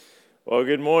Well,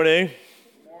 good morning.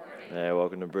 Hey,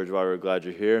 welcome to Bridgewater. We're glad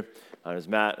you're here. My name is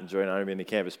Matt. I'm joined on being the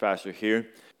campus pastor here.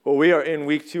 Well, we are in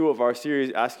week 2 of our series,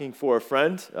 Asking for a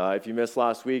Friend. If you missed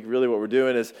last week, really what we're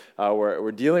doing is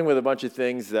we're dealing with a bunch of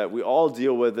things that we all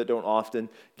deal with that don't often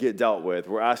get dealt with.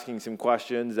 We're asking some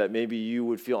questions that maybe you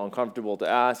would feel uncomfortable to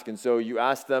ask, and so you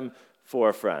ask them for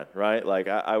a friend, right? Like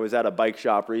I was at a bike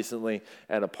shop recently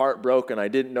and a part broke and I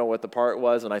didn't know what the part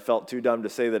was and I felt too dumb to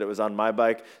say that it was on my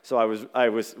bike. So I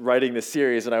was writing this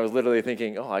series and I was literally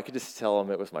thinking, oh, I could just tell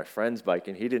him it was my friend's bike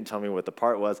and he didn't tell me what the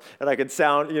part was. And I could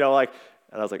sound, and I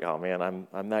was like, oh man,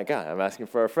 I'm that guy. I'm asking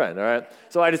for a friend, all right?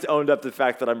 So I just owned up to the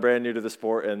fact that I'm brand new to the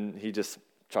sport and he just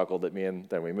chuckled at me and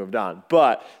then we moved on.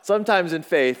 But sometimes in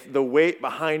faith, the weight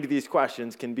behind these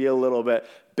questions can be a little bit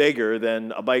bigger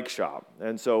than a bike shop.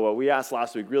 And so what we asked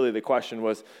last week, really the question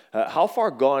was, how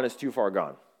far gone is too far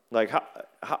gone? Like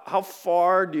how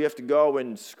far do you have to go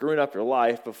in screwing up your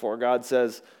life before God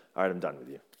says, all right, I'm done with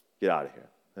you. Get out of here.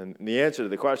 And the answer to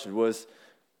the question was,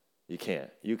 you can't.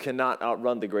 You cannot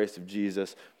outrun the grace of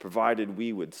Jesus, provided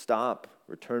we would stop,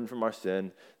 return from our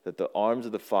sin, that the arms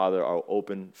of the Father are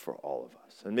open for all of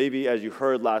us. And maybe as you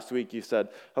heard last week, you said,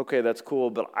 okay, that's cool,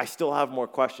 but I still have more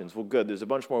questions. Well, good. There's a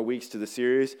bunch more weeks to the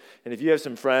series. And if you have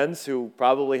some friends who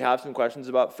probably have some questions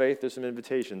about faith, there's some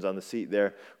invitations on the seat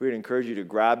there. We'd encourage you to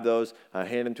grab those,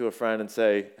 hand them to a friend and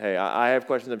say, hey, I have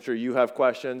questions. I'm sure you have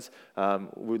questions.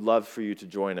 We'd love for you to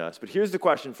join us. But here's the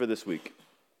question for this week.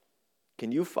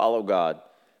 Can you follow God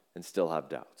and still have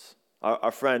doubts?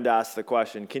 Our friend asked the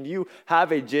question, can you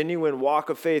have a genuine walk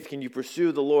of faith? Can you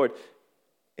pursue the Lord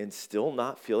and still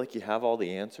not feel like you have all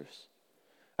the answers?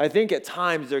 I think at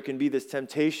times there can be this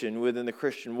temptation within the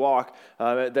Christian walk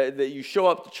that you show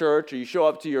up to church or you show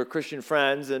up to your Christian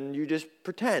friends and you just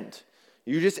pretend.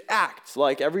 You just act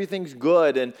like everything's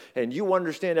good and you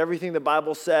understand everything the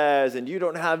Bible says and you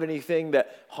don't have anything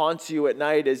that haunts you at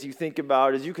night as you think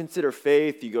about, as you consider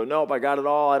faith. You go, nope, I got it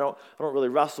all. I don't really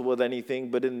wrestle with anything.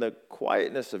 But in the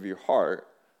quietness of your heart,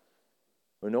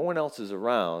 when no one else is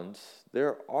around,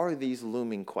 there are these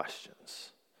looming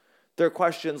questions. There are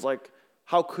questions like,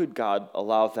 how could God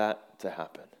allow that to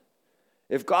happen?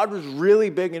 If God was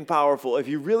really big and powerful, if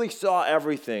he really saw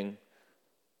everything,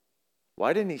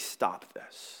 why didn't he stop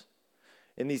this?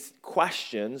 And these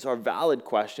questions are valid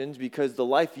questions because the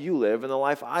life you live and the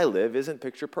life I live isn't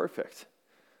picture perfect.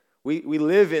 We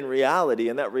live in reality,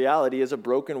 and that reality is a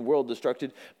broken world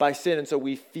destructed by sin. And so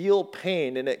we feel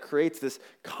pain, and it creates this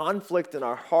conflict in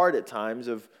our heart at times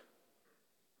of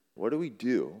what do we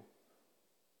do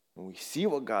when we see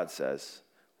what God says,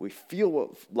 we feel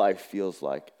what life feels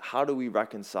like? How do we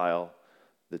reconcile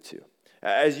the two?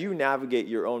 As you navigate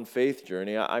your own faith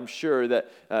journey, I'm sure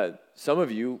that some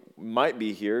of you might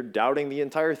be here doubting the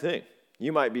entire thing.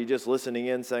 You might be just listening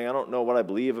in saying, I don't know what I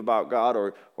believe about God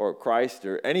or Christ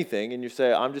or anything, and you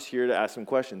say, I'm just here to ask some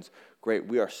questions. Great,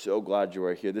 we are so glad you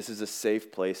are here. This is a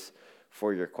safe place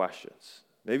for your questions.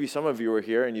 Maybe some of you are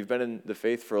here and you've been in the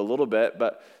faith for a little bit,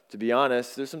 but to be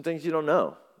honest, there's some things you don't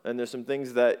know. And there's some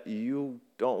things that you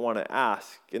don't want to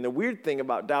ask. And the weird thing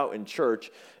about doubt in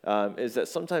church is that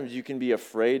sometimes you can be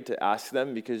afraid to ask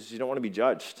them because you don't want to be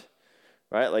judged,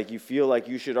 right? Like you feel like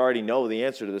you should already know the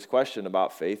answer to this question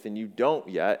about faith, and you don't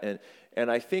yet.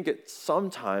 And I think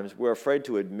sometimes we're afraid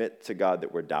to admit to God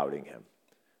that we're doubting him.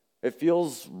 It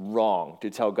feels wrong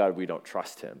to tell God we don't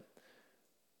trust him.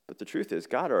 But the truth is,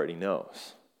 God already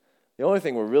knows. The only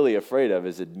thing we're really afraid of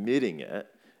is admitting it.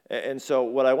 And so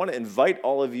what I want to invite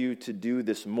all of you to do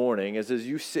this morning is as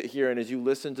you sit here and as you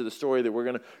listen to the story that we're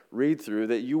going to read through,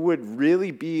 that you would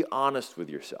really be honest with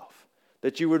yourself,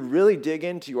 that you would really dig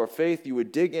into your faith, you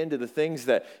would dig into the things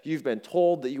that you've been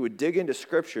told, that you would dig into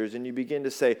scriptures and you begin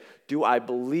to say, do I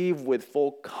believe with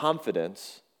full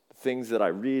confidence the things that I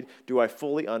read? Do I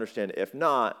fully understand? If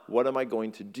not, what am I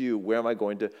going to do? Where am I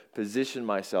going to position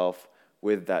myself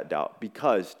with that doubt?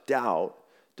 Because doubt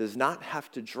does not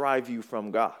have to drive you from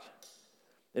God.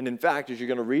 And in fact, as you're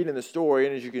going to read in the story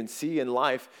and as you can see in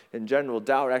life in general,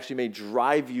 doubt actually may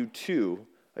drive you to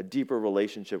a deeper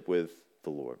relationship with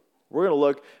the Lord. We're going to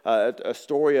look at a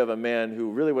story of a man who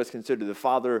really was considered the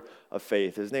father of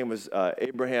faith. His name was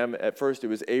Abraham. At first, it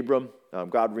was Abram.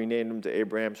 God renamed him to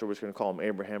Abraham, so we're just going to call him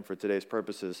Abraham for today's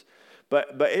purposes.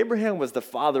 But Abraham was the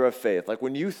father of faith. Like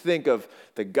when you think of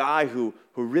the guy who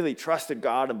really trusted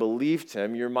God and believed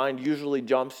him, your mind usually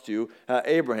jumps to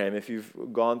Abraham if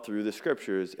you've gone through the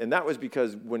scriptures. And that was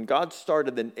because when God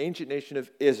started the ancient nation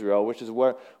of Israel, which is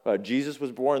where Jesus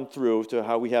was born through to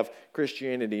how we have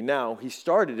Christianity now, he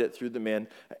started it through the man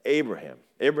Abraham.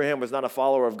 Abraham was not a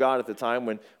follower of God at the time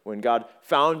when God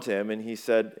found him, and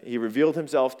he revealed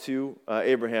himself to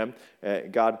Abraham.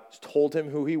 God told him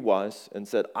who he was and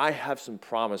said, I have some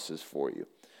promises for you.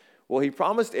 Well, he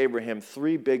promised Abraham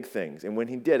 3 big things, and when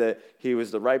he did it, he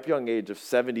was the ripe young age of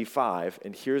 75,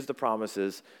 and here's the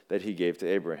promises that he gave to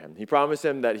Abraham. He promised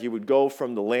him that he would go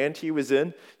from the land he was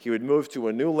in, he would move to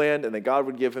a new land, and that God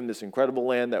would give him this incredible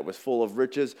land that was full of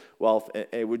riches, wealth, and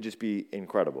it would just be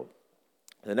incredible.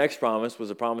 The next promise was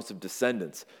a promise of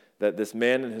descendants, that this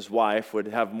man and his wife would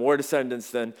have more descendants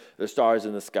than the stars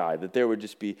in the sky, that there would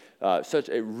just be such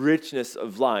a richness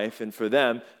of life. And for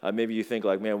them, maybe you think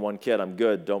like, man, 1 kid, I'm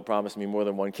good. Don't promise me more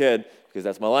than 1 kid because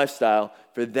that's my lifestyle.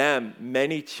 For them,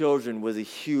 many children was a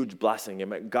huge blessing. It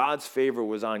meant God's favor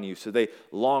was on you. So they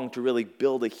longed to really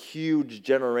build a huge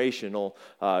generational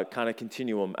kind of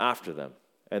continuum after them.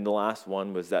 And the last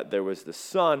one was that there was the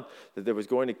Son that there was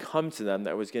going to come to them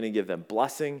that was going to give them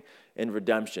blessing and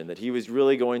redemption, that he was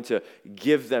really going to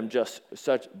give them just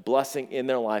such blessing in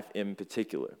their life in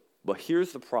particular. But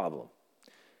here's the problem.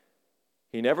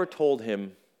 He never told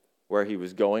him where he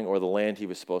was going or the land he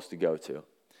was supposed to go to.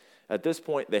 At this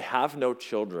point, they have no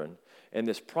children, and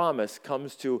this promise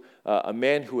comes to a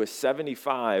man who is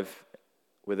 75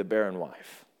 with a barren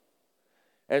wife.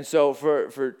 And so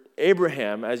for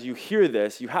Abraham, as you hear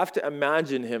this, you have to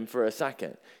imagine him for a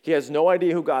second. He has no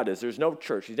idea who God is. There's no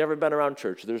church. He's never been around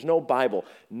church. There's no Bible.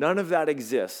 None of that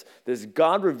exists. This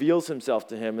God reveals himself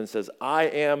to him and says, I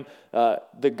am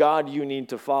the God you need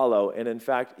to follow. And in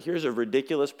fact, here's a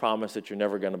ridiculous promise that you're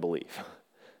never going to believe.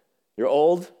 You're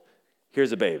old.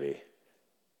 Here's a baby.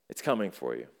 It's coming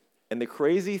for you. And the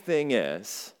crazy thing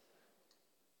is,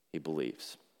 he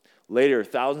believes. Later,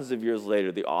 thousands of years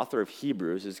later, the author of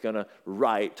Hebrews is going to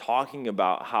write talking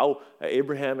about how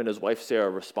Abraham and his wife Sarah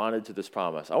responded to this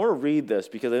promise. I want to read this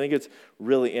because I think it's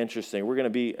really interesting. We're going to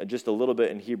be just a little bit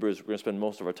in Hebrews. We're going to spend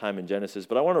most of our time in Genesis,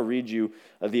 but I want to read you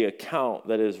the account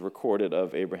that is recorded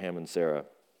of Abraham and Sarah. It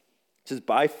says,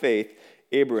 by faith,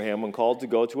 Abraham, when called to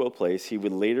go to a place he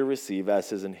would later receive as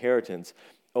his inheritance,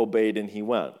 obeyed and he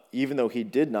went, even though he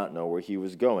did not know where he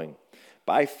was going.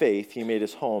 By faith, he made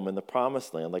his home in the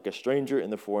promised land like a stranger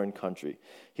in the foreign country.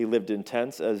 He lived in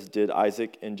tents, as did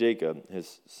Isaac and Jacob,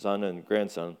 his son and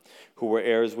grandson, who were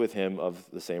heirs with him of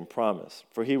the same promise.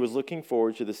 For he was looking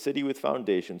forward to the city with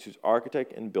foundations, whose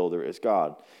architect and builder is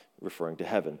God, referring to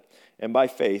heaven. And by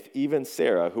faith, even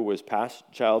Sarah, who was past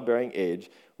childbearing age,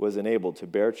 was enabled to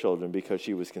bear children because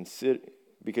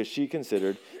she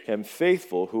considered him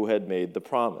faithful who had made the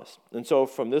promise. And so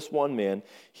from this one man,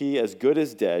 he as good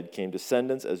as dead, came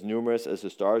descendants as numerous as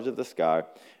the stars of the sky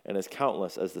and as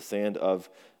countless as the sand of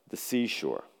the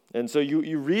seashore. And so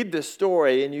you read this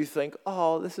story and you think,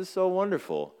 oh, this is so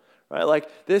wonderful, right?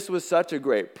 Like this was such a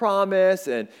great promise,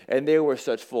 and they were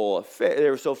so full of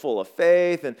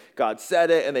faith, and God said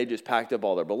it, and they just packed up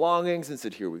all their belongings and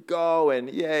said, here we go,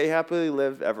 and yay, happily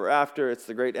live ever after. It's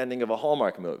the great ending of a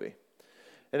Hallmark movie.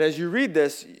 And as you read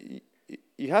this,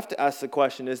 you have to ask the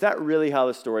question, is that really how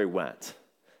the story went?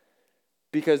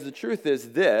 Because the truth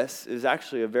is, this is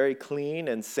actually a very clean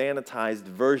and sanitized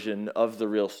version of the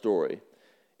real story.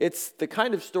 It's the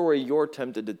kind of story you're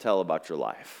tempted to tell about your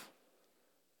life.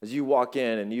 As you walk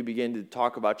in and you begin to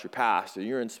talk about your past, or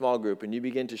you're in small group and you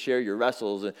begin to share your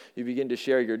wrestles and you begin to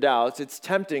share your doubts, it's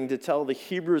tempting to tell the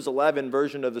Hebrews 11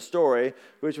 version of the story,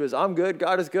 which was, I'm good,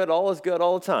 God is good all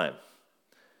the time.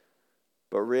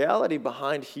 But reality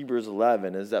behind Hebrews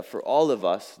 11 is that for all of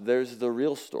us, there's the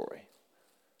real story.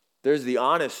 There's the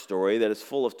honest story that is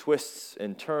full of twists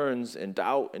and turns and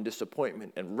doubt and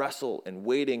disappointment and wrestle and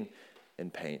waiting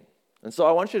and pain. And so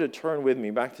I want you to turn with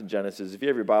me back to Genesis. If you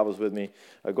have your Bibles with me,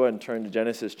 go ahead and turn to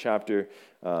Genesis chapter,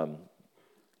 start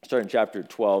in chapter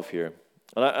 12 here.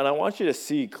 And I want you to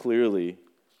see clearly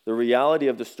the reality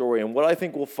of the story. And what I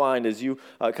think we'll find as you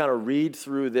kind of read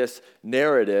through this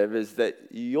narrative is that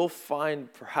you'll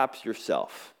find perhaps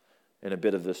yourself in a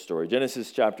bit of this story.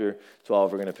 Genesis chapter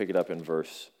 12, we're going to pick it up in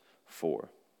verse 4.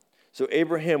 So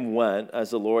Abraham went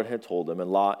as the Lord had told him, and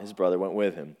Lot, his brother, went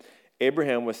with him.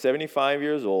 Abraham was 75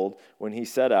 years old when he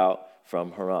set out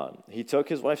from Haran. He took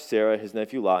his wife Sarah, his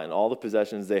nephew Lot, and all the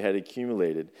possessions they had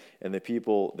accumulated, and the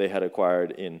people they had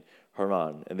acquired in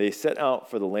Haran. And they set out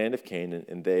for the land of Canaan,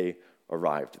 and they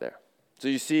arrived there. So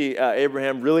you see,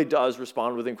 Abraham really does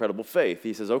respond with incredible faith.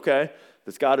 He says, okay,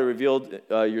 this God who revealed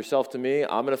yourself to me,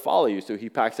 I'm going to follow you. So he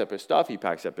packs up his stuff, he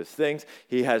packs up his things.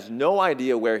 He has no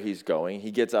idea where he's going. He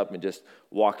gets up and just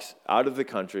walks out of the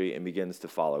country and begins to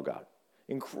follow God.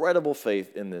 Incredible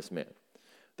faith in this man.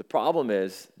 The problem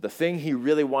is, the thing he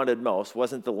really wanted most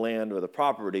wasn't the land or the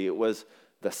property, it was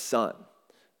the son.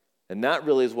 And that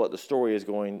really is what the story is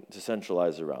going to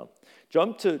centralize around.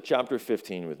 Jump to chapter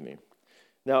 15 with me.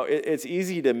 Now, it's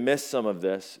easy to miss some of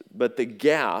this, but the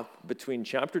gap between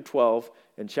chapter 12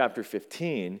 and chapter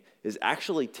 15 is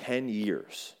actually 10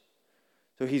 years.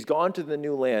 So he's gone to the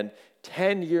new land.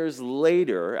 10 years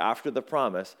later, after the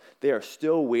promise, they are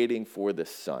still waiting for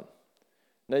this son.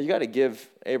 Now, you got to give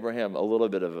Abraham a little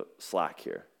bit of slack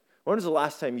here. When was the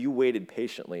last time you waited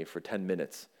patiently for 10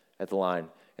 minutes at the line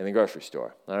in the grocery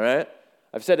store? All right?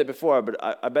 I've said it before, but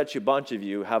I bet you a bunch of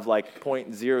you have like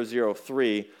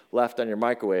 0.003 left on your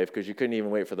microwave because you couldn't even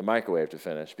wait for the microwave to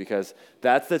finish, because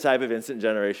that's the type of instant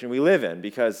generation we live in,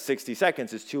 because 60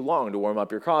 seconds is too long to warm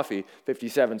up your coffee.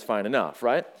 57 is fine enough,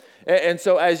 right? And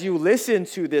so as you listen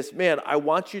to this man, I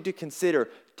want you to consider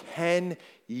 10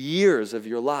 years of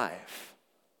your life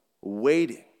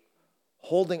waiting,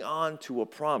 holding on to a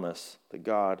promise that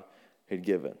God had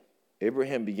given.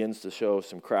 Abraham begins to show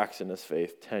some cracks in his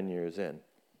faith 10 years in.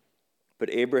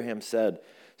 But Abraham said,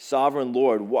 "Sovereign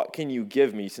Lord, what can you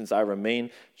give me since I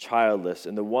remain childless?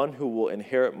 And the one who will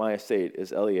inherit my estate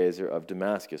is Eliezer of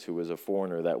Damascus, who was a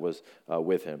foreigner that was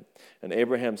with him." And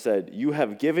Abraham said, "You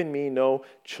have given me no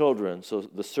children, so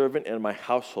the servant in my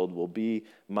household will be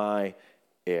my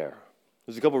heir."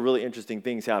 There's a couple of really interesting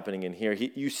things happening in here.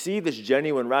 You see this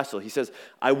genuine wrestle. He says,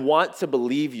 "I want to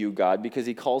believe you, God," because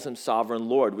he calls him sovereign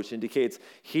Lord, which indicates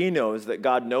he knows that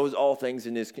God knows all things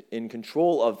and is in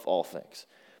control of all things.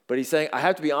 But he's saying, I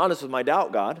have to be honest with my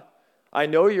doubt, God. I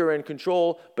know you're in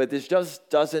control, but this just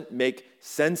doesn't make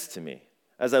sense to me.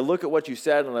 As I look at what you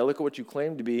said and I look at what you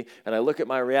claim to be and I look at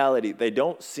my reality, they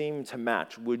don't seem to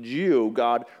match. Would you,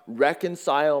 God,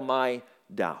 reconcile my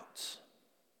doubts?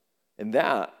 And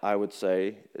that, I would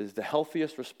say, is the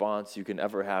healthiest response you can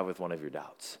ever have with one of your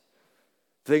doubts.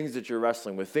 Things that you're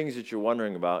wrestling with, things that you're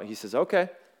wondering about. He says, okay,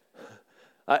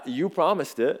 you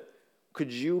promised it.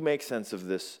 Could you make sense of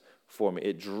this for me?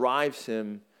 It drives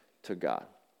him to God.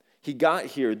 He got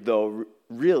here, though,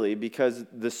 really, because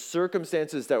the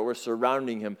circumstances that were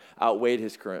surrounding him outweighed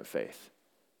his current faith.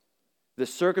 The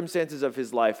circumstances of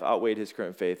his life outweighed his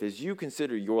current faith. As you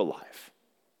consider your life,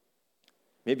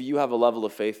 maybe you have a level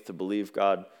of faith to believe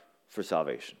God for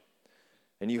salvation.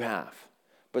 And you have.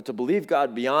 But to believe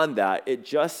God beyond that,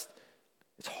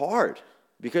 it's hard,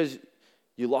 because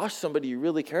you lost somebody you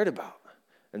really cared about.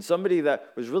 And somebody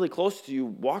that was really close to you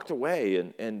walked away,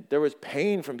 and there was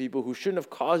pain from people who shouldn't have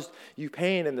caused you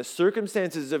pain. And the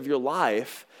circumstances of your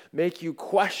life make you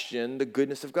question the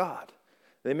goodness of God.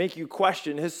 They make you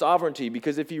question his sovereignty,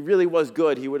 because if he really was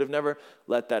good, he would have never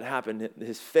let that happen.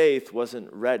 His faith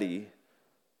wasn't ready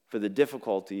for the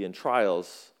difficulty and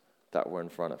trials that were in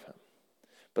front of him.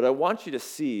 But I want you to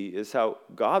see is how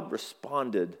God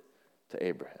responded to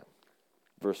Abraham.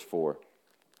 Verse 4.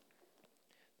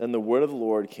 Then the word of the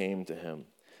Lord came to him.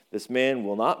 "This man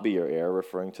will not be your heir,"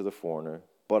 referring to the foreigner,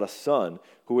 "but a son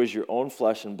who is your own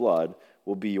flesh and blood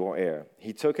will be your heir."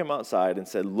 He took him outside and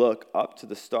said, "Look up to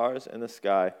the stars in the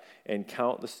sky and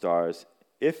count the stars,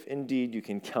 if indeed you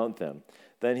can count them."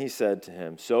 Then he said to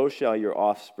him, "So shall your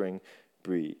offspring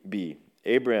be."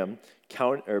 Abraham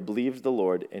believed the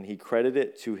Lord, and he credited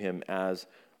it to him as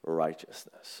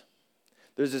righteousness.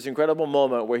 There's this incredible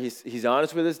moment where he's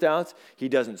honest with his doubts. He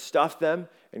doesn't stuff them.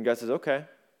 And God says, okay,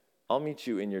 I'll meet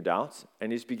you in your doubts.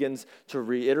 And he just begins to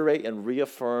reiterate and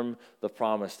reaffirm the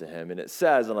promise to him. And it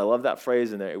says, and I love that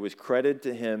phrase in there, it was credited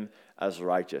to him as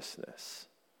righteousness,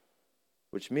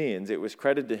 which means it was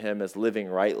credited to him as living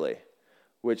rightly,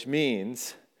 which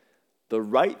means the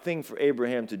right thing for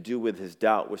Abraham to do with his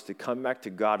doubt was to come back to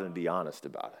God and be honest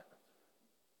about it.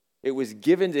 It was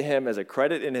given to him as a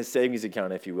credit in his savings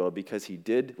account, if you will, because he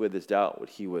did with his doubt what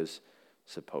he was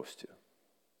supposed to.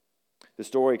 The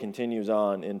story continues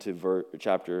on into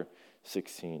chapter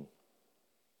 16.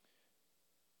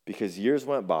 Because years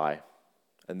went by,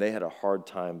 and they had a hard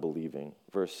time believing.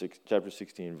 Chapter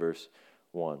 16, verse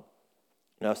 1.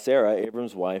 Now Sarah,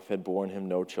 Abram's wife, had borne him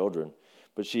no children,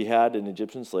 but she had an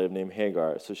Egyptian slave named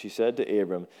Hagar. So she said to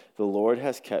Abram, "The Lord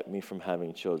has kept me from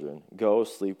having children. Go,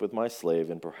 sleep with my slave,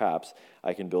 and perhaps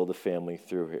I can build a family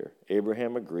through her."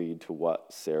 Abraham agreed to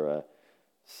what Sarah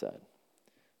said.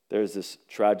 There's this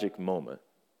tragic moment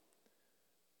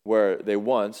where they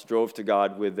once drove to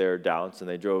God with their doubts, and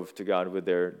they drove to God with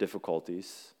their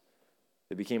difficulties.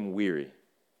 They became weary.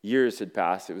 Years had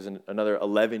passed. It was another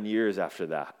 11 years after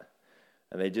that.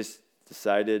 And they just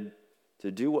decided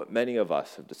to do what many of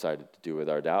us have decided to do with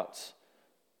our doubts.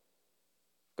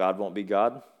 God won't be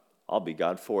God, I'll be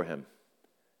God for him.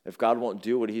 If God won't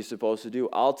do what he's supposed to do,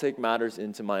 I'll take matters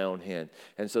into my own hand.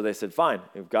 And so they said, fine,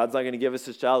 if God's not going to give us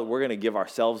this child, we're going to give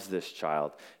ourselves this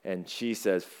child. And she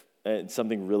says,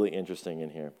 something really interesting in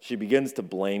here. She begins to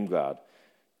blame God.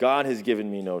 God has given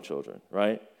me no children,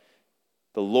 right?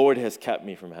 The Lord has kept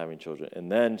me from having children.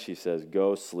 And then she says,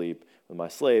 go sleep with my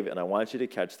slave. And I want you to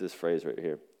catch this phrase right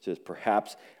here. It says,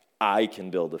 perhaps I can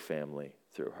build a family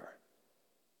through her.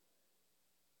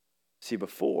 See,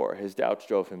 before, his doubts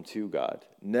drove him to God.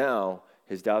 Now,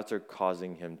 his doubts are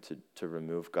causing him to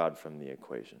remove God from the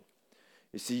equation.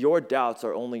 You see, your doubts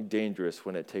are only dangerous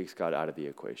when it takes God out of the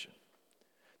equation.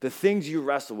 The things you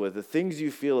wrestle with, the things you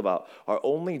feel about are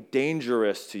only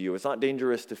dangerous to you. It's not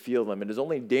dangerous to feel them. It is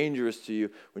only dangerous to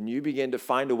you when you begin to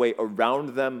find a way around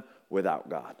them without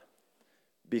God.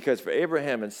 Because for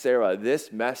Abraham and Sarah,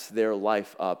 this messed their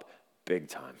life up big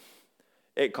time.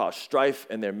 It caused strife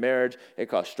in their marriage. It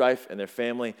caused strife in their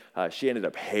family. She ended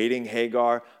up hating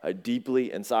Hagar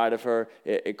deeply inside of her.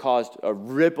 It caused a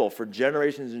ripple for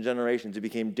generations and generations. It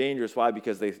became dangerous. Why?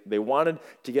 Because they wanted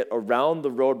to get around the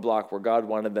roadblock where God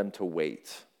wanted them to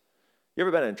wait. You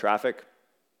ever been in traffic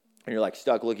and you're like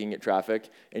stuck looking at traffic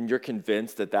and you're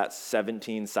convinced that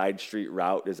 17 side street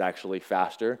route is actually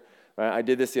faster? Right? I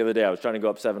did this the other day. I was trying to go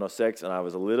up 706, and I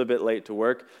was a little bit late to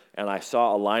work, and I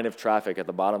saw a line of traffic at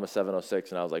the bottom of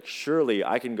 706, and I was like, surely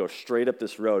I can go straight up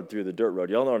this road through the dirt road.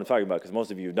 You all know what I'm talking about because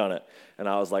most of you have done it. And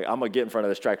I was like, I'm going to get in front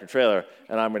of this tractor trailer,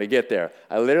 and I'm going to get there.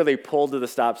 I literally pulled to the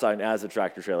stop sign as the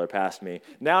tractor trailer passed me.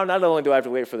 Now, not only do I have to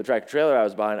wait for the tractor trailer I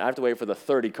was behind, I have to wait for the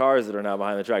 30 cars that are now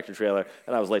behind the tractor trailer,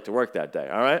 and I was late to work that day,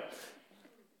 all right?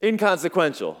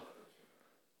 Inconsequential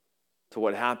to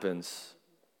what happens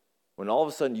when all of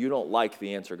a sudden you don't like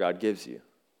the answer God gives you,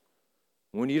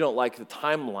 when you don't like the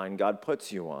timeline God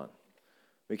puts you on,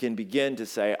 we can begin to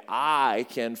say, I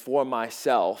can for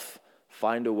myself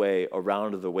find a way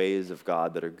around the ways of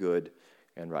God that are good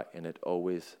and right. And it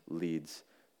always leads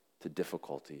to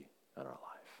difficulty in our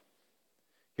life.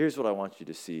 Here's what I want you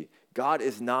to see. God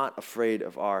is not afraid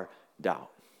of our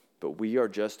doubt, but we are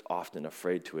just often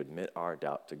afraid to admit our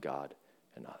doubt to God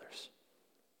and others.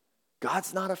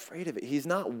 God's not afraid of it. He's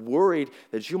not worried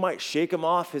that you might shake him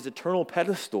off his eternal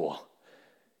pedestal.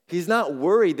 He's not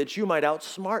worried that you might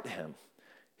outsmart him.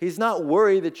 He's not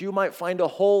worried that you might find a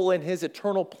hole in his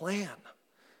eternal plan.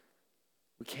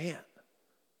 We can't.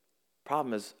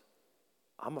 Problem is,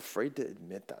 I'm afraid to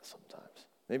admit that sometimes.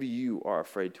 Maybe you are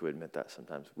afraid to admit that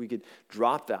sometimes. We could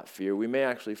drop that fear. We may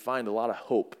actually find a lot of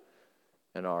hope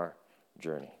in our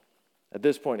journey. At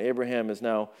this point, Abraham is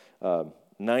now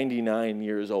 99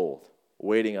 years old,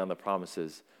 waiting on the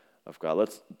promises of God.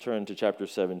 Let's turn to chapter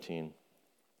 17,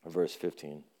 verse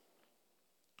 15.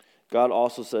 God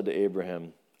also said to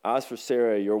Abraham, as for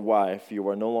Sarah, your wife, you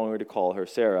are no longer to call her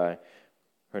Sarai.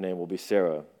 Her name will be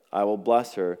Sarah. I will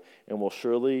bless her and will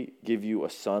surely give you a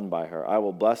son by her. I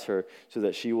will bless her so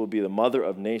that she will be the mother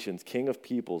of nations. King of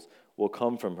peoples will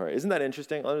come from her. Isn't that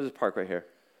interesting? Let me just park right here.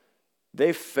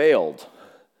 They failed.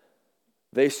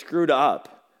 They screwed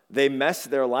up. They messed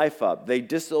their life up. They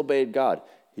disobeyed God.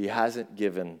 He hasn't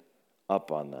given up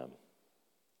on them.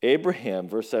 Abraham,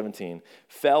 verse 17,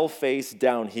 fell face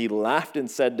down. He laughed and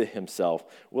said to himself,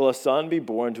 will a son be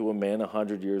born to a man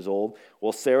 100 years old?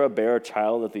 Will Sarah bear a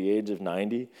child at the age of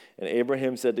 90? And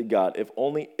Abraham said to God, if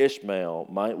only Ishmael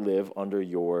might live under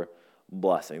your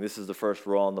blessing. This is the first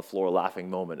roll on the floor laughing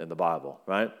moment in the Bible,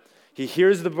 right? He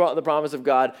hears the promise of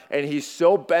God, and he's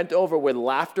so bent over with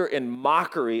laughter and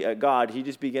mockery at God, he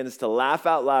just begins to laugh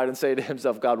out loud and say to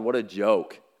himself, God, what a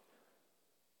joke.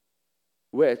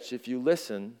 Which, if you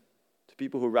listen to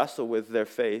people who wrestle with their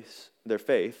faith,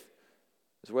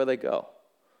 is where they go.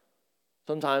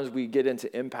 Sometimes we get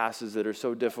into impasses that are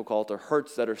so difficult or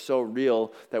hurts that are so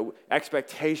real, that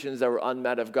expectations that were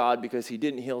unmet of God because he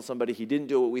didn't heal somebody, he didn't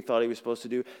do what we thought he was supposed to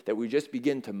do, that we just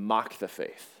begin to mock the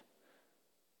faith.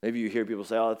 Maybe you hear people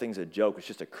say, oh, that thing's a joke, it's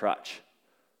just a crutch.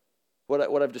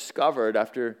 What I've discovered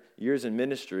after years in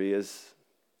ministry is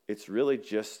it's really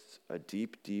just a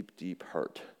deep, deep, deep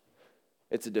hurt.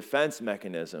 It's a defense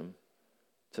mechanism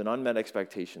to an unmet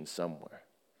expectation somewhere.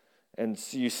 And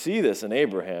so you see this in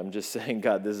Abraham just saying,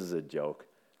 God, this is a joke.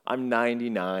 I'm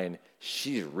 99,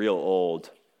 she's real old.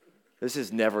 This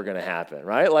is never going to happen,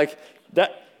 right? Like,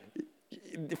 that.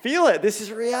 Feel it, this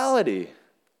is reality.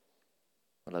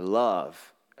 What I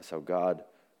love is how God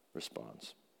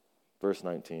responds. Verse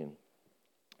 19,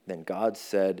 then God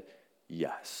said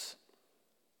yes.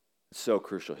 It's so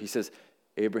crucial. He says,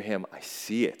 Abraham, I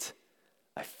see it.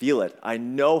 I feel it. I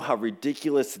know how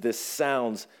ridiculous this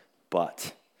sounds,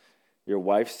 but your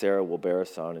wife Sarah will bear a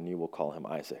son, and you will call him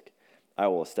Isaac. I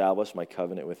will establish my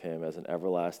covenant with him as an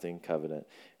everlasting covenant,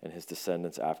 and his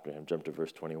descendants after him. Jump to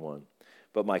verse 21.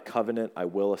 But my covenant I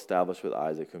will establish with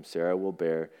Isaac, whom Sarah will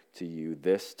bear to you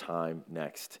this time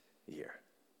next year.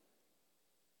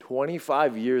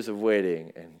 25 years of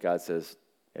waiting, and God says,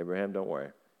 Abraham, don't worry.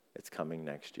 It's coming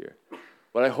next year.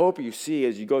 What I hope you see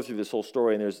as you go through this whole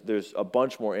story, and there's a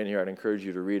bunch more in here I'd encourage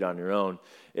you to read on your own,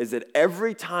 is that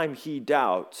every time he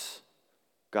doubts,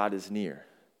 God is near.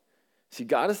 See,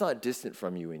 God is not distant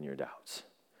from you in your doubts.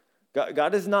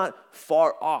 God is not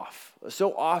far off.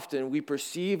 So often we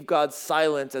perceive God's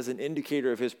silence as an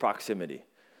indicator of his proximity.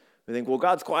 We think, well,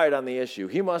 God's quiet on the issue.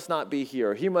 He must not be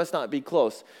here. He must not be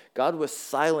close. God was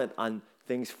silent on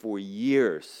things for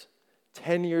years.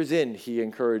 10 years in, he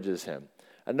encourages him.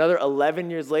 Another 11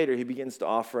 years later, he begins to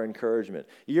offer encouragement.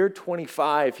 Year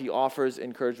 25, he offers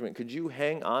encouragement. Could you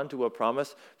hang on to a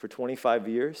promise for 25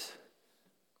 years?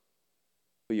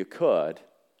 Well, you could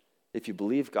if you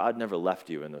believed God never left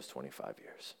you in those 25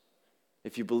 years.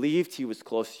 If you believed he was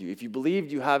close to you. If you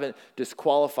believed you haven't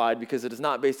disqualified because it is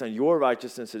not based on your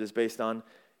righteousness, it is based on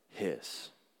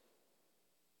his.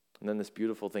 And then this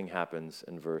beautiful thing happens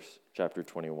in chapter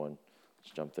 21.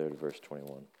 Let's jump there to verse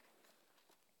 21.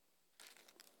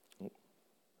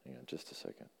 Hang on just a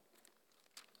second.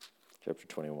 Chapter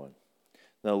 21.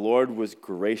 Now the Lord was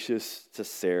gracious to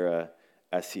Sarah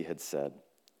as he had said,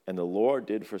 and the Lord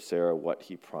did for Sarah what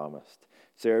he promised.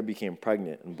 Sarah became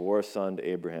pregnant and bore a son to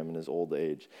Abraham in his old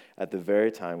age. At the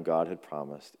very time God had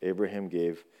promised, Abraham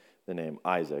gave the name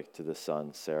Isaac to the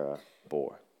son Sarah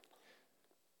bore.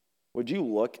 Would you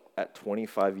look at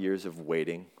 25 years of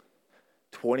waiting,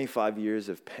 25 years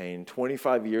of pain,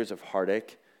 25 years of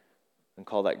heartache, and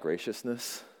call that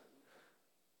graciousness?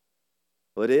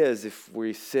 Well, it is if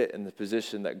we sit in the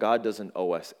position that God doesn't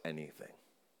owe us anything.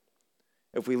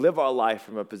 If we live our life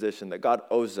from a position that God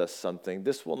owes us something,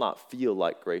 this will not feel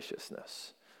like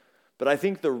graciousness. But I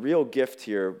think the real gift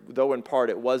here, though in part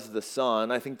it was the son,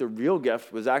 I think the real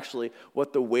gift was actually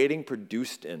what the waiting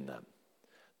produced in them.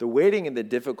 The waiting and the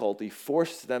difficulty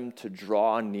forced them to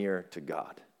draw near to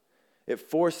God. It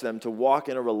forced them to walk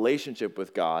in a relationship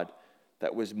with God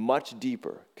that was much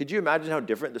deeper. Could you imagine how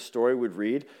different the story would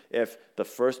read if the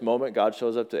first moment God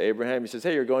shows up to Abraham, he says,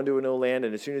 hey, you're going to a new land,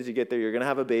 and as soon as you get there, you're going to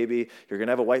have a baby, you're going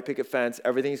to have a white picket fence,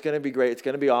 everything's going to be great, it's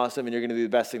going to be awesome, and you're going to do the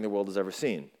best thing the world has ever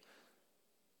seen.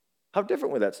 How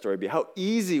different would that story be? How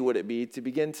easy would it be to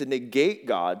begin to negate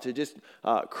God, to just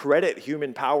credit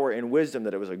human power and wisdom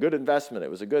that it was a good investment, it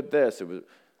was a good this,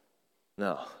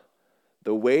 No.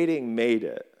 The waiting made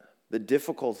it. The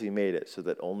difficulty made it so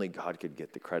that only God could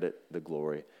get the credit, the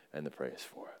glory, and the praise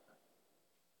for it.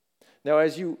 Now,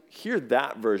 as you hear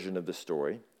that version of the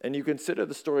story, and you consider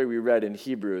the story we read in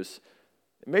Hebrews,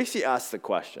 it makes you ask the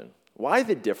question, why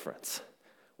the difference?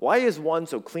 Why is one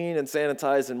so clean and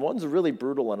sanitized and one's really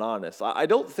brutal and honest? I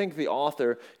don't think the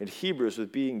author in Hebrews was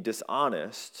being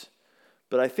dishonest,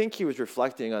 but I think he was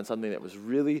reflecting on something that was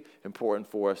really important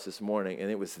for us this morning,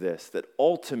 and it was this, that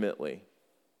ultimately,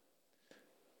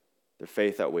 their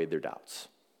faith outweighed their doubts.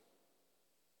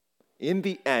 In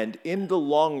the end, in the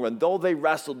long run, though they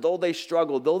wrestled, though they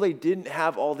struggled, though they didn't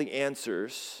have all the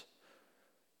answers,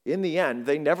 in the end,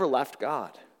 they never left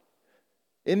God.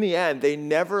 In the end, they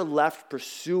never left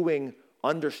pursuing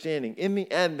understanding. In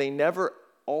the end, they never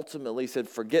ultimately said,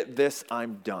 forget this,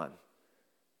 I'm done.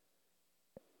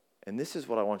 And this is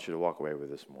what I want you to walk away with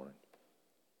this morning.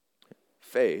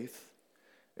 Faith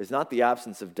is not the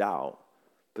absence of doubt,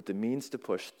 but the means to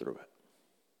push through it.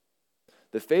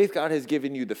 The faith God has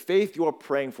given you, the faith you're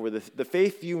praying for, the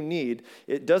faith you need,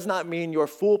 it does not mean you're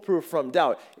foolproof from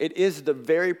doubt. It is the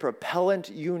very propellant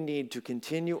you need to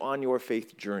continue on your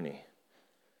faith journey.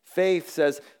 Faith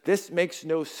says, this makes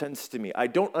no sense to me. I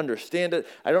don't understand it.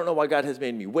 I don't know why God has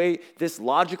made me wait. This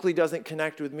logically doesn't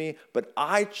connect with me, but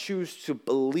I choose to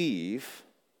believe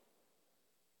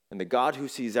in the God who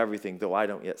sees everything, though I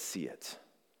don't yet see it.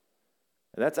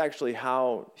 And that's actually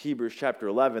how Hebrews chapter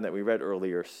 11 that we read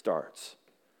earlier starts.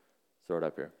 Throw it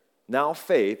up here. Now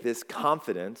faith is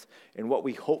confidence in what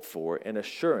we hope for and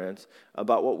assurance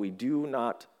about what we do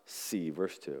not see.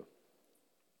 Verse 2.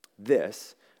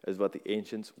 This is what the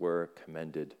ancients were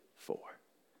commended for.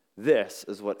 This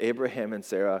is what Abraham and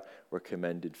Sarah were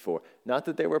commended for. Not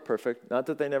that they were perfect, not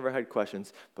that they never had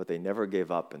questions, but they never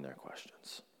gave up in their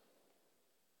questions.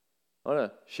 I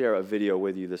want to share a video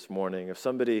with you this morning of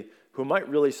somebody who might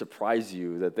really surprise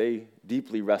you that they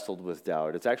deeply wrestled with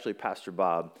doubt. It's actually Pastor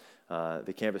Bob,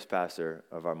 the campus pastor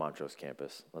of our Montrose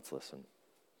campus. Let's listen.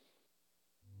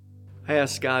 I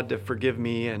asked God to forgive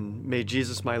me and made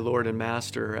Jesus my Lord and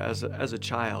Master as a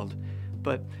child.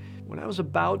 But when I was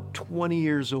about 20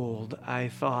 years old, I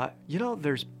thought,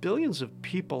 there's billions of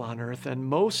people on earth, and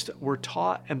most were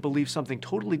taught and believe something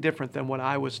totally different than what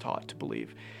I was taught to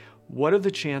believe. What are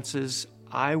the chances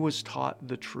I was taught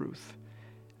the truth?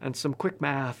 And some quick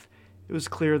math, it was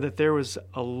clear that there was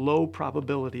a low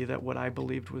probability that what I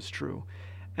believed was true.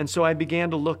 And so I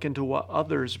began to look into what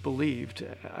others believed.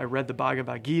 I read the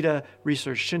Bhagavad Gita,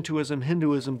 researched Shintoism,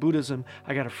 Hinduism, Buddhism.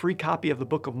 I got a free copy of the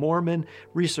Book of Mormon,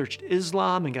 researched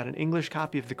Islam, and got an English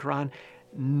copy of the Quran.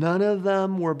 None of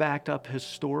them were backed up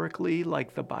historically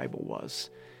like the Bible was.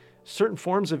 Certain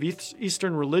forms of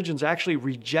Eastern religions actually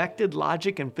rejected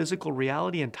logic and physical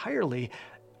reality entirely.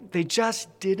 They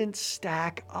just didn't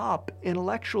stack up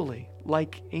intellectually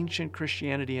like ancient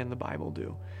Christianity and the Bible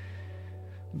do.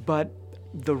 But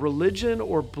the religion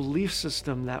or belief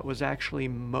system that was actually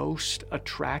most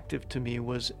attractive to me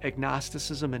was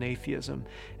agnosticism and atheism.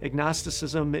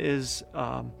 Agnosticism is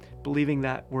believing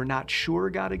that we're not sure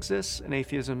God exists, and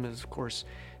atheism is, of course,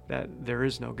 that there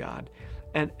is no God.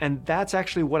 And that's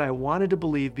actually what I wanted to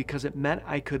believe because it meant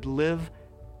I could live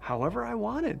however I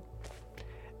wanted.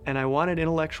 And I wanted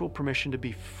intellectual permission to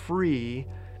be free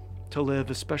to live,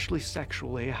 especially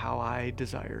sexually, how I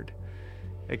desired.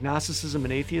 Agnosticism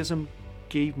and atheism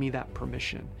gave me that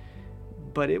permission.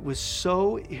 But it was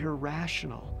so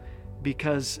irrational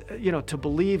because, to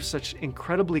believe such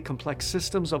incredibly complex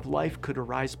systems of life could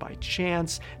arise by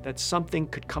chance, that something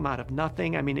could come out of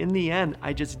nothing. I mean, in the end,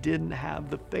 I just didn't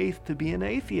have the faith to be an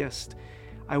atheist.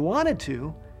 I wanted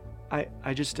to,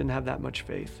 I just didn't have that much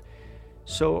faith.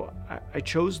 So I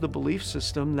chose the belief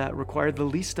system that required the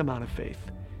least amount of faith,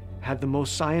 had the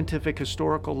most scientific,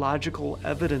 historical, logical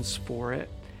evidence for it,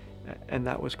 and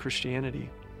that was Christianity.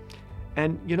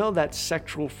 And that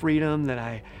sexual freedom that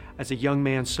I, as a young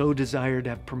man, so desired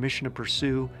to have permission to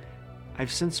pursue,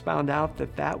 I've since found out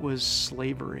that that was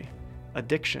slavery,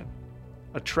 addiction,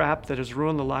 a trap that has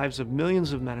ruined the lives of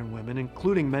millions of men and women,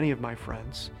 including many of my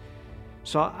friends.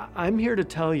 So I'm here to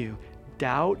tell you,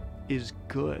 doubt is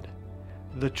good.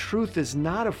 The truth is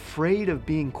not afraid of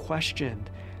being questioned.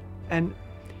 And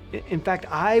in fact,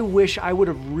 I wish I would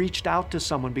have reached out to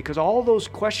someone because all those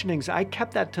questionings, I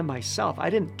kept that to myself. I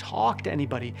didn't talk to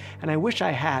anybody, and I wish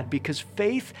I had, because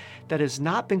faith that has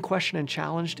not been questioned and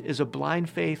challenged is a blind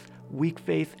faith, weak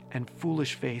faith, and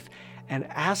foolish faith. And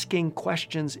asking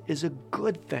questions is a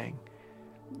good thing.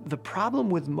 The problem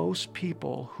with most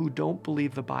people who don't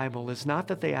believe the Bible is not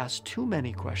that they ask too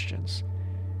many questions.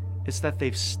 It's that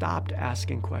they've stopped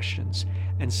asking questions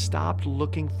and stopped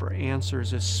looking for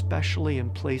answers, especially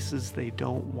in places they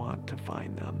don't want to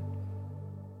find them.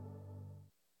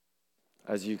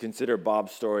 As you consider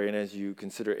Bob's story and as you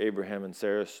consider Abraham and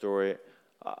Sarah's story,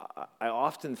 I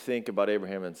often think about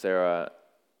Abraham and Sarah.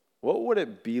 What would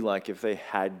it be like if they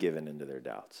had given into their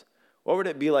doubts? What would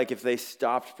it be like if they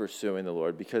stopped pursuing the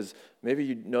Lord? Because maybe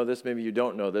you know this, maybe you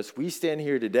don't know this. We stand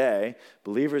here today,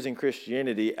 believers in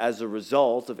Christianity, as a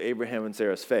result of Abraham and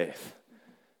Sarah's faith.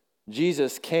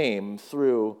 Jesus came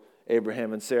through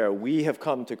Abraham and Sarah. We have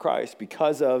come to Christ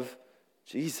because of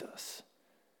Jesus.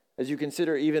 As you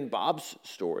consider even Bob's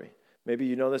story, maybe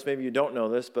you know this, maybe you don't know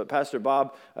this, but Pastor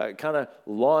Bob kind of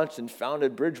launched and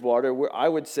founded Bridgewater, where I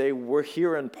would say we're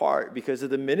here in part because of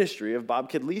the ministry of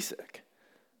Bob Kidlisek.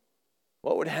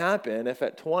 What would happen if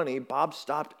at 20, Bob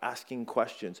stopped asking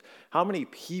questions? How many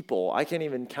people, I can't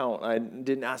even count, I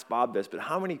didn't ask Bob this, but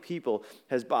how many people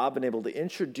has Bob been able to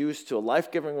introduce to a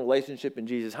life-giving relationship in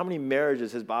Jesus? How many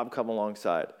marriages has Bob come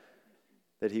alongside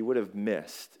that he would have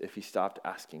missed if he stopped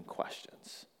asking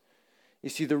questions? You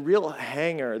see, the real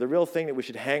thing that we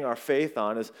should hang our faith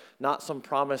on is not some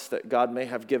promise that God may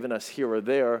have given us here or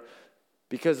there,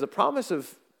 because the promise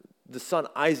of the son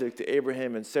Isaac to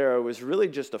Abraham and Sarah was really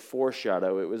just a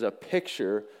foreshadow. It was a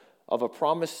picture of a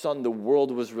promised son the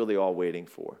world was really all waiting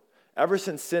for. Ever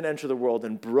since sin entered the world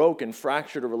and broke and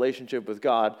fractured a relationship with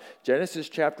God, Genesis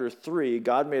chapter 3,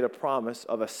 God made a promise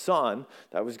of a son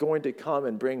that was going to come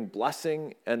and bring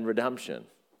blessing and redemption.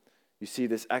 You see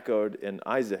this echoed in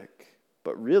Isaac.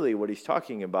 But really what he's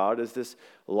talking about is this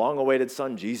long-awaited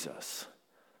son, Jesus,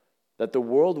 that the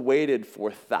world waited for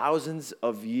thousands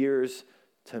of years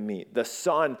to meet. The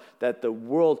son that the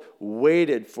world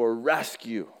waited for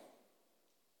rescue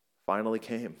finally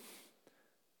came.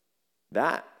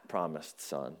 That promised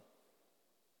son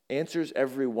answers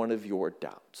every one of your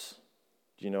doubts.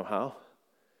 Do you know how?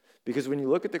 Because when you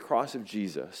look at the cross of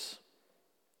Jesus,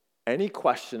 any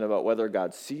question about whether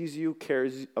God sees you,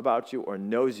 cares about you, or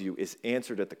knows you is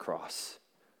answered at the cross.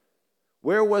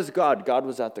 Where was God? God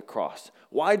was at the cross.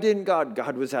 Why didn't God?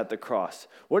 God was at the cross.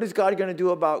 What is God going to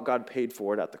do about? God paid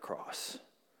for it at the cross.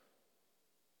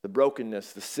 The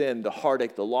brokenness, the sin, the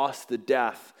heartache, the loss, the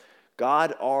death,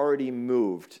 God already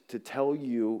moved to tell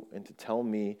you and to tell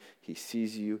me he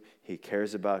sees you, he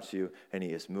cares about you, and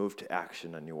he has moved to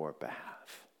action on your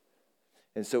behalf.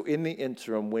 And so in the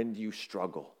interim, when you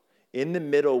struggle, in the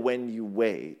middle when you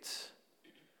wait,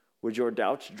 Would your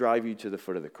doubts drive you to the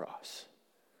foot of the cross?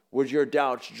 Would your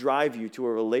doubts drive you to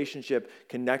a relationship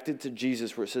connected to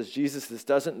Jesus where it says, Jesus, this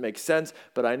doesn't make sense,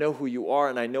 but I know who you are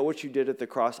and I know what you did at the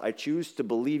cross. I choose to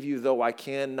believe you though I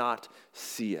cannot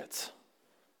see it.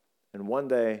 And one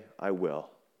day I will.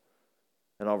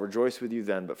 And I'll rejoice with you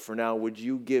then. But for now, would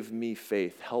you give me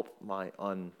faith? Help my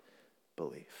unbelief.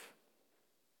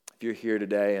 If you're here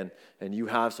today and you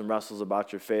have some wrestles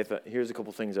about your faith, here's a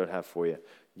couple things I would have for you.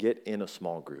 Get in a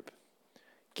small group.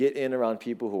 Get in around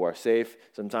people who are safe.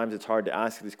 Sometimes it's hard to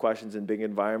ask these questions in big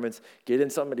environments. Get in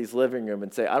somebody's living room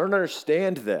and say, I don't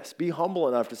understand this. Be humble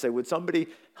enough to say, would somebody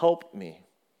help me?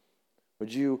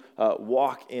 Would you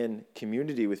walk in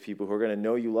community with people who are going to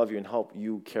know you, love you, and help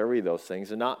you carry those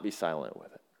things and not be silent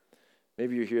with it?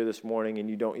 Maybe you're here this morning and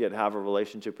you don't yet have a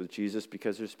relationship with Jesus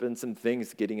because there's been some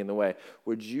things getting in the way.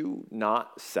 Would you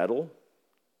not settle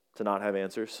to not have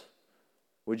answers?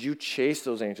 Would you chase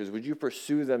those answers? Would you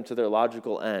pursue them to their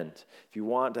logical end? If you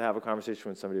want to have a conversation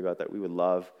with somebody about that, we would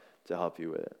love to help you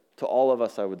with it. To all of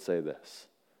us, I would say this.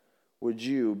 Would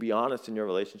you be honest in your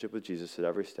relationship with Jesus at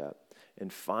every step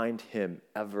and find him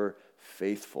ever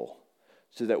faithful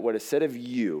so that what is said of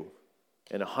you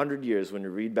in 100 years when you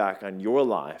read back on your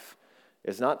life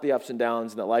is not the ups and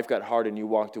downs and that life got hard and you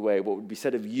walked away. What would be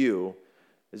said of you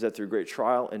is that through great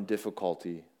trial and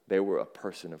difficulty, they were a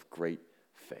person of great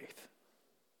faith.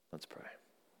 Let's pray.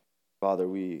 Father,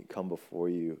 we come before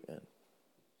you, and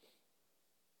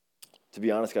to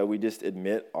be honest, God, we just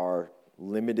admit our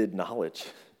limited knowledge.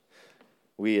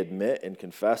 We admit and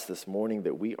confess this morning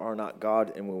that we are not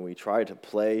God, and when we try to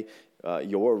play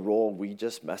your role, we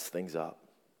just mess things up.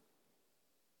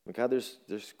 But God,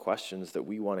 there's questions that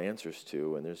we want answers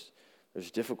to, and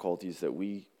there's difficulties that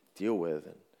we deal with,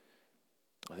 and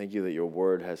I thank you that your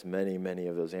word has many, many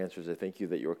of those answers. I thank you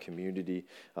that your community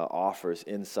offers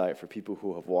insight for people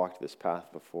who have walked this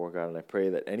path before, God. And I pray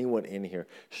that anyone in here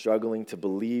struggling to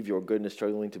believe your goodness,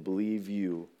 struggling to believe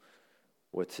you,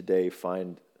 would today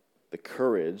find the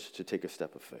courage to take a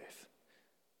step of faith.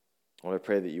 Lord, I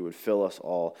pray that you would fill us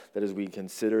all, that as we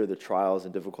consider the trials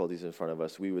and difficulties in front of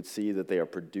us, we would see that they are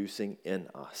producing in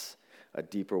us a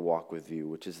deeper walk with you,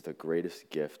 which is the greatest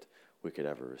gift we could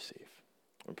ever receive.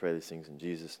 We pray these things in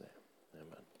Jesus' name.